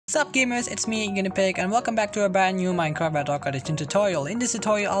Sup gamers, it's me GinePik and welcome back to a brand new Minecraft Bedrock Edition tutorial. In this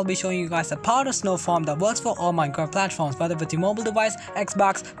tutorial, I'll be showing you guys a powder snow farm that works for all Minecraft platforms, whether with your mobile device,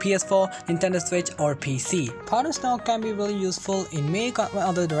 Xbox, PS4, Nintendo Switch or PC. Powder snow can be really useful in many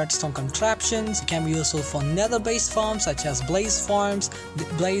other redstone contraptions. It can be useful for nether-based farms such as blaze farms,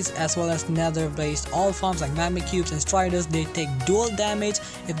 blaze as well as nether-based all farms like magma cubes and striders. They take dual damage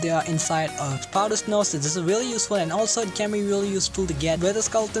if they are inside of powder snow, so this is really useful, and also it can be really useful to get rid of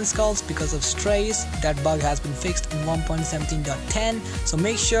skeleton skulls because of strays. That bug has been fixed in 1.17.10, so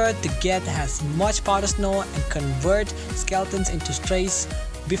make sure to get as much powder snow and convert skeletons into strays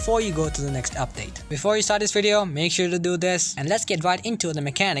before you go to the next update. Before you start this video, make sure to do this, and let's get right into the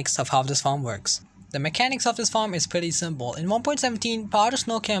mechanics of how this farm works. The mechanics of this farm is pretty simple. In 1.17, powder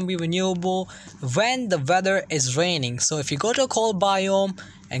snow can be renewable when the weather is raining. So if you go to a cold biome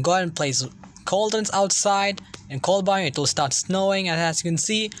and go ahead and place cauldrons outside, in cold biome it will start snowing, and as you can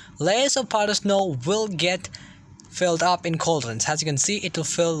see, layers of powder snow will get filled up in cauldrons. As you can see, it will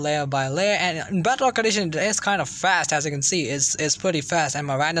fill layer by layer, and in Bedrock Edition it is kind of fast. As you can see, it's pretty fast, and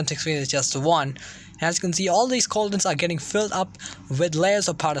my random tick speed is just 1. As you can see, all these cauldrons are getting filled up with layers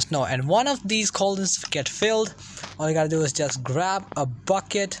of powder snow, and one of these cauldrons get filled, all you gotta do is just grab a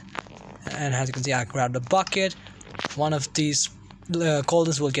bucket, and as you can see, I grabbed a bucket. One of these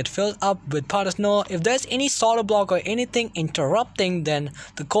cauldrons will get filled up with powder snow. If there's any solid block or anything interrupting, then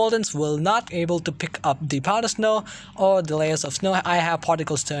the cauldrons will not be able to pick up the powder snow or the layers of snow. I have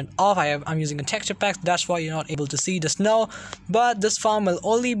particles turned off. I'm using a texture pack, so that's why you're not able to see the snow. But this farm will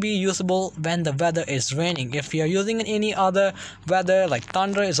only be usable when the weather is raining. If you're using in any other weather like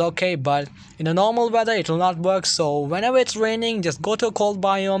thunder is okay, but in a normal weather it will not work. So whenever it's raining, just go to a cold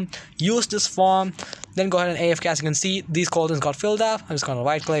biome, use this farm, then go ahead and AFK. As you can see, these cauldrons got filled up. I'm just gonna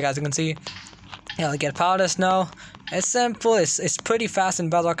right click. As you can see, you'll get powder snow. It's simple. It's pretty fast in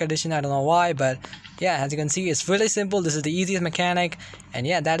Bedrock Edition. I don't know why, but yeah, as you can see, it's really simple. This is the easiest mechanic, and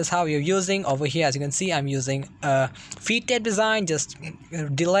yeah, that is how you're using. Over here, as you can see, I'm using a feed tape design, just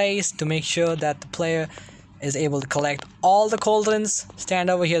delays to make sure that the player is able to collect all the cauldrons. Stand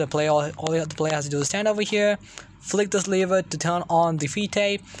over here. The player, all the player has to do is stand over here, flick this lever to turn on the feed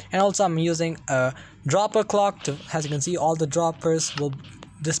tape, and also I'm using a dropper clock to, as you can see, all the droppers will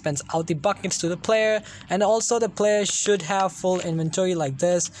dispense out the buckets to the player, and also the player should have full inventory like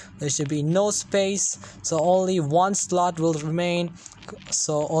this. There should be no space, so only one slot will remain,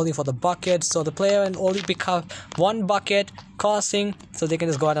 so only for the bucket. So the player will only pick up one bucket crossing, so they can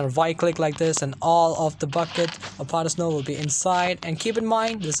just go ahead and right click like this, and all of the bucket of powder snow will be inside. And keep in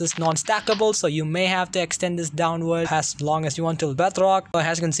mind, this is non-stackable, so you may have to extend this downward as long as you want till bedrock. But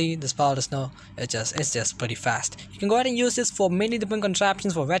as you can see, this powder snow, it's just pretty fast. You can go ahead and use this for many different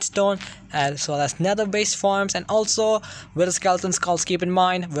contraptions for redstone as well as nether based farms, and also with skeleton skulls. Keep in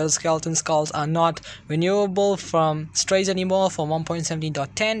mind, with skeleton skulls are not renewable from strays anymore. For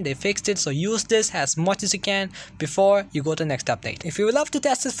 1.17.10 they fixed it, so use this as much as you can before you go to the next update. If you would love to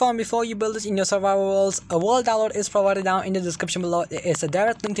test this farm before you build it in your survival worlds, a world download is provided down in the description below. It's a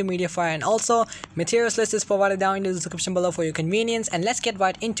direct link to MediaFire, and also materials list is provided down in the description below for your convenience. And let's get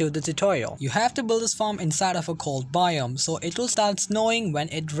right into the tutorial. You have to build this farm inside of a cold biome, so it will start snowing when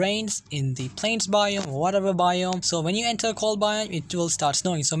it rains in the plains biome or whatever biome. So when you enter a cold biome, it will start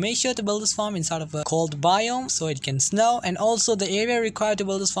snowing, so make sure to build this farm inside of a cold biome so it can snow. And also the area required to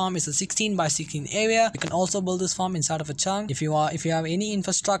build this farm is a 16 by 16 area. You can also build this farm inside of a chunk. If you have any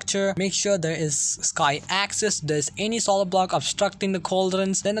infrastructure, make sure there is sky access. There's any solid block obstructing the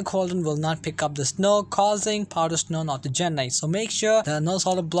cauldrons, then the cauldron will not pick up the snow, causing powder snow not to generate. So make sure there are no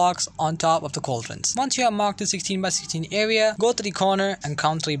solid blocks on top of the cauldrons. Once you have marked the 16 by 16 area, go to the corner and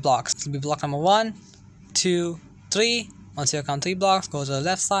count 3 blocks. This will be block number 1, 2, 3. Once you count 3 blocks, go to the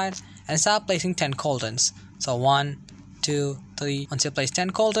left side and start placing 10 cauldrons. So 1, 2, 3. Once you place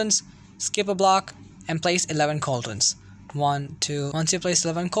 10 cauldrons, skip a block and place 11 cauldrons. 1, 2. Once you place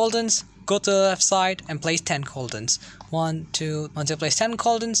 11 cauldrons, go to the left side and place 10 cauldrons. 1, 2. Once you place 10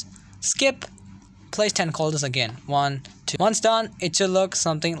 cauldrons, skip, place 10 cauldrons again. 1, 2. Once done, it should look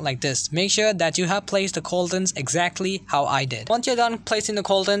something like this. Make sure that you have placed the cauldrons exactly how I did. Once you're done placing the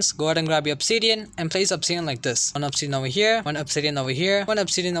cauldrons, go ahead and grab your obsidian and place obsidian like this. 1 obsidian over here, 1 obsidian over here, 1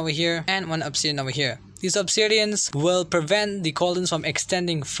 obsidian over here, and 1 obsidian over here. These obsidians will prevent the cauldrons from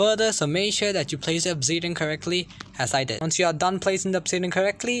extending further, so make sure that you place the obsidian correctly as I did. Once you are done placing the obsidian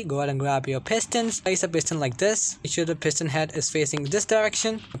correctly, go ahead and grab your pistons. Place a piston like this. Make sure the piston head is facing this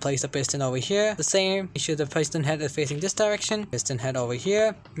direction. Place the piston over here. The same. Make sure the piston head is facing this direction, piston head over here,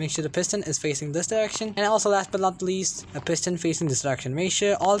 make sure the piston is facing this direction, and also last but not least, a piston facing this direction. Make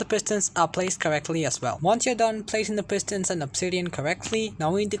sure all the pistons are placed correctly as well. Once you're done placing the pistons and obsidian correctly,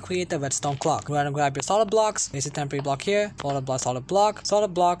 now we need to create the redstone clock. Go ahead and grab your solid blocks, place a temporary block here, solid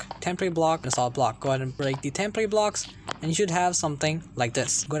block, temporary block, and a solid block. Go ahead and break the temporary blocks, and you should have something like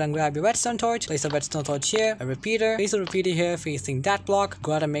this. Go ahead and grab your redstone torch, place a redstone torch here, a repeater, place a repeater here facing that block.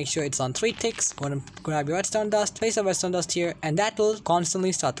 Go ahead and make sure it's on 3 ticks. Go ahead and grab your redstone dust, place a redstone dust here, and that will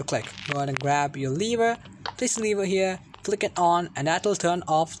constantly start to click. Go ahead and grab your lever, place the lever here, flick it on, and that will turn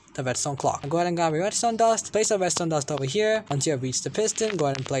off the redstone clock. Go ahead and grab your redstone dust, place a redstone dust over here. Once you have reached the piston, go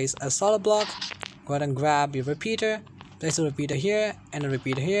ahead and place a solid block. Go ahead and grab your repeater, place a repeater here and a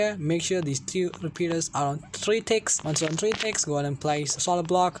repeater here. Make sure these 2 repeaters are on 3 ticks. Once you're on 3 ticks, go ahead and place a solid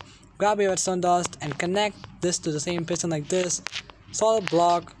block, grab your redstone dust, and connect this to the same piston like this. Solid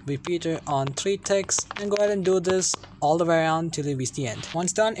block, repeater on 3 ticks, and go ahead and do this all the way around till you reach the end.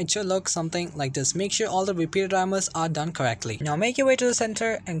 Once done, it should look something like this. Make sure all the repeater timers are done correctly. Now make your way to the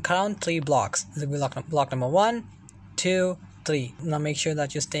center and count 3 blocks. This will be block number 1, 2, 3. Now make sure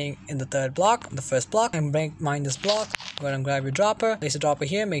that you're staying in the 3rd block, the 1st block, and mine this block. Go ahead and grab your dropper, place a dropper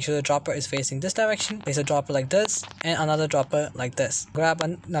here, make sure the dropper is facing this direction, place a dropper like this, and another dropper like this.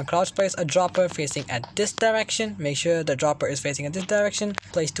 Now crouch place a dropper facing at this direction, make sure the dropper is facing at this direction,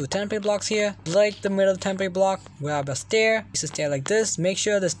 place 2 temporary blocks here, break the middle temporary block, grab a stair, place a stair like this, make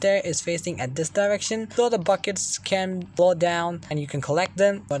sure the stair is facing at this direction, so the buckets can blow down and you can collect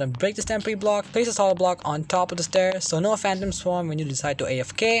them. Go ahead and break this temporary block, place a solid block on top of the stair, so no phantom swarm when you decide to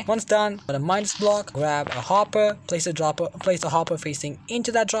AFK. Once done, go ahead and mine this block, grab a hopper, place a hopper facing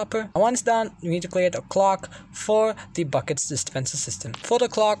into that dropper. And once done, you need to create a clock for the buckets dispenser system. For the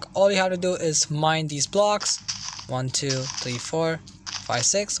clock, all you have to do is mine these blocks. 1, 2, 3, 4, 5,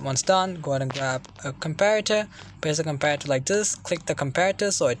 6. Once done, go ahead and grab a comparator, place a comparator like this, click the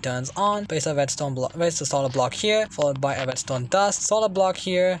comparator so it turns on, place a solid block here, followed by a redstone dust, solid block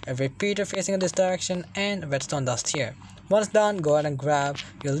here, a repeater facing in this direction, and a redstone dust here. Once done, go ahead and grab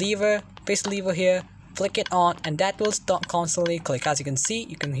your lever, place the lever here, flick it on, and that will stop constantly click. As you can see,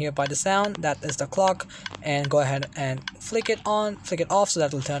 you can hear by the sound, that is the clock. And go ahead and flick it on, flick it off, so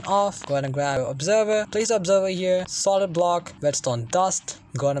that will turn off. Go ahead and grab your observer, place the observer here, solid block, redstone dust.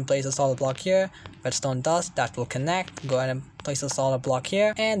 Go ahead and place a solid block here, redstone dust, that will connect. Go ahead and place a solid block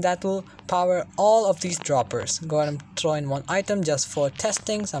here, and that will power all of these droppers. Go ahead and throw in 1 item just for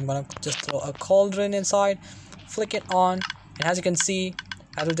testing, so I'm gonna just throw a cauldron inside, flick it on, and as you can see,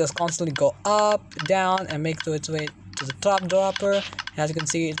 that will just constantly go up, down, and make its way to the top dropper. And as you can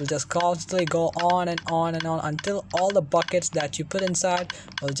see, it will just constantly go on and on and on until all the buckets that you put inside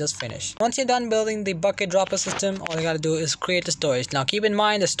will just finish. Once you're done building the bucket dropper system, all you gotta do is create a storage. Now keep in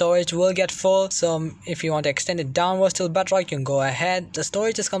mind the storage will get full, so if you want to extend it downwards till bedrock, you can go ahead. The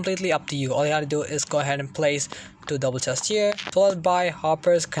storage is completely up to you. All you gotta do is go ahead and place 2 double chests here, followed by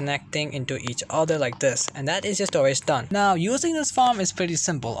hoppers connecting into each other like this, and that is your storage done. Now using this farm is pretty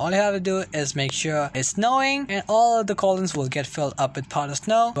simple. All you have to do is make sure it's snowing and all of the cauldrons will get filled up with powder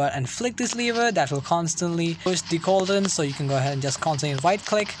snow. Go ahead and flick this lever, that will constantly push the cauldrons, so you can go ahead and just constantly right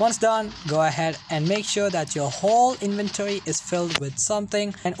click. Once done, go ahead and make sure that your whole inventory is filled with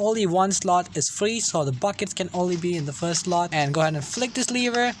something and only 1 slot is free, so the buckets can only be in the 1st slot. And go ahead and flick this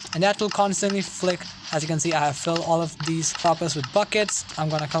lever, and that will constantly flick. As you can see, I have filled all of these droppers with buckets. I'm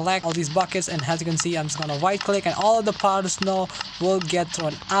gonna collect all these buckets, and as you can see, I'm just gonna right click, and all of the powder snow will get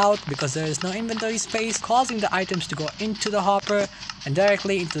thrown out because there is no inventory space, causing the items to go into the hopper and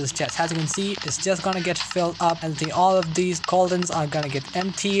directly into this chest. As you can see, it's just gonna get filled up, and all of these cauldrons are gonna get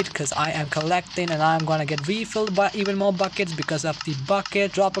emptied because I am collecting, and I'm gonna get refilled by even more buckets because of the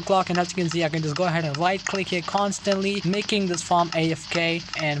bucket dropper clock. And as you can see, I can just go ahead and right click here constantly, making this farm AFK.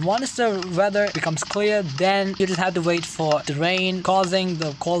 And once the weather becomes clear, then you just have to wait for the rain, causing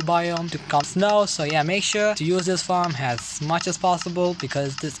the cold biome to become snow. So yeah, make sure to use this farm as much as possible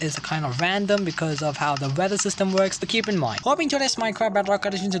because this is kind of random because of how the weather system works, to keep in mind. Hoping today's Minecraft Bedrock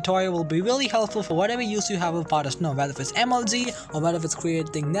Edition tutorial will be really helpful for whatever use you have of powder snow, whether it's MLG or whether it's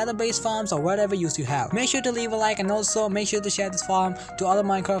creating nether base farms or whatever use you have. Make sure to leave a like, and also make sure to share this farm to other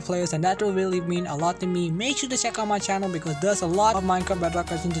Minecraft players, and that will really mean a lot to me. Make sure to check out my channel because there's a lot of Minecraft Bedrock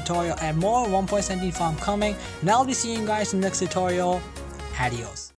Edition tutorial and more 1.17 farm coming, and I'll be seeing you guys in the next tutorial. Adios.